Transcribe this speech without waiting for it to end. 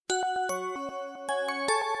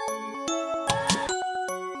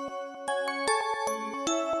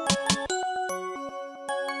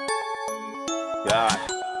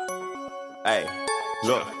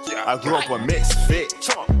Look, I grew up a misfit.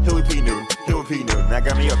 Huey P Newton, Huey P Newton. I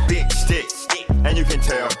got me a big stick. And you can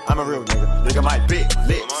tell I'm a real nigga. Look at my big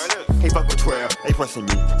lips. He fuck with 12, they pressing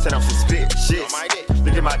me. Send out some spit shit.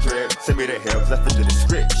 Look at my dread, send me to hell, cause I fit the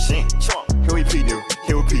description. Huey P Newton,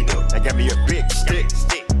 Huey P Newton. I got me a big stick.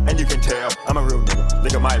 And you can tell I'm a real nigga.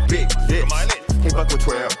 Look at my big lips. He fuck with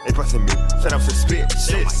 12, they pressing me. Send out some spit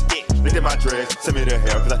shit. Look at my dread, send me to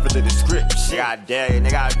hell, cause I fit the description. Nigga, I dare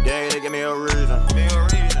you, to give me a reason.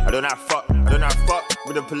 I do not fuck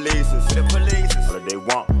with the police.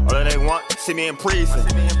 All that they want, see me in prison.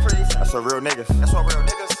 That's what real niggas.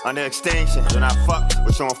 Under extinction, do not fuck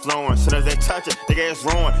with your influence. Soon as they touch it, nigga, it's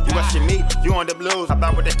ruined. You rushing me, you on the blues. I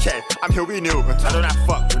bout with the K, I'm Huey Newton. I do not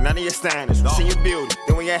fuck with none of your standards. See your beauty,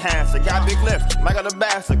 doing your hands. I got big lips, I got a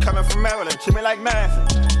bastard coming from Maryland. Treat me like Manson.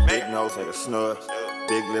 Big nose like a snub,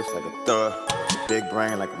 big lips like a thug, big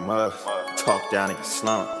brain like a mug. Talk down and get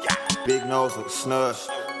slump. Big nose like a snub,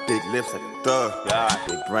 big lips like a thug,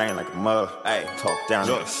 big brain like a mug. Talk down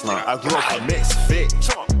and get slump. I grew up a misfit.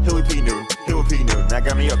 Huey P Newton, Huey P Newton. I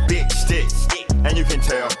got me a big stick. And you can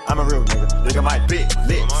tell I'm a real nigga. Look at my big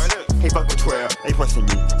lips. He fuck with 12, they pressing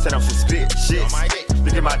me. Send out some spit shit.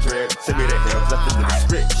 Look at my dread, send me to hell, cause I fit the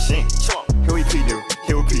description. Huey P Newton,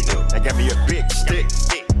 Huey P Newton. I got me a big stick.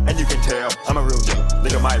 And you can tell I'm a real nigga.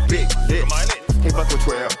 Look at my big lips. He fuck with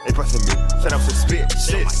 12, they pressing me. Send out some spit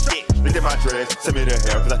shit. Look at my dread, send me to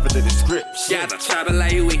hell, cause I fit the description. Yeah, the travel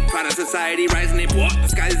like Huey, product society, rising in port. The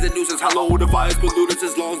sky is a nuisance, hollow the fires, pollutants,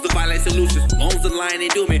 as long as the violent solutions. Loans the line,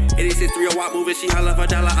 ain't do me. 86 3 watt moving, she holla for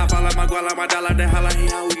dollar. I follow my guala, my dollar, then holla, hey,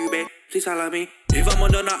 how you, babe? Please holla me. If I'm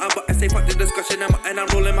under now, but I say fuck the discussion, and I'm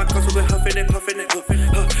rolling my cuss with huffing and puffing and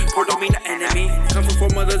Poor don't mean the enemy. Come from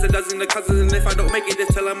 4 mothers and dozens of cousins, and if I don't make it,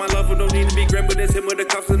 just tell him I love him. Don't need to be grim, but it's him with the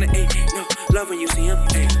cuffs and the ain't no love when you see him.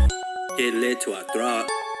 Ay. Get lit to our throat.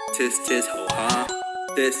 Tis ho ha.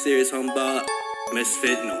 This serious humbug.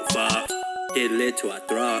 Misfit no fuck. Get lit to our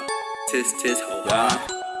throat. Tis ho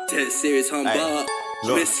ha. This serious humbug.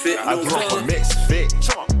 Misfit no fuck. I grew up a misfit.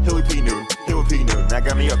 Huey P Newton, Huey P Newton. I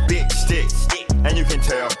got me a big stick. And you can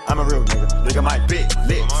tell I'm a real nigga. Look at my big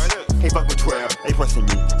lips. He fuck with 12, they pressing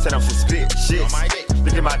me. Send out some spit shit.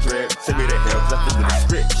 Look at my dread, send me to hell, cause I fit the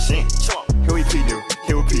description. Huey P Newton,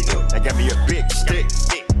 Huey P Newton. I got me a big stick.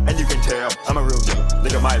 And you can tell I'm a real nigga.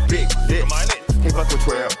 Look at my big lips. He fuck with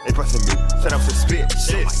 12, they pressing me. Send out some spit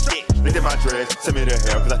shit. Look at my dread, send me to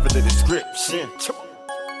hell, cause I fit the description.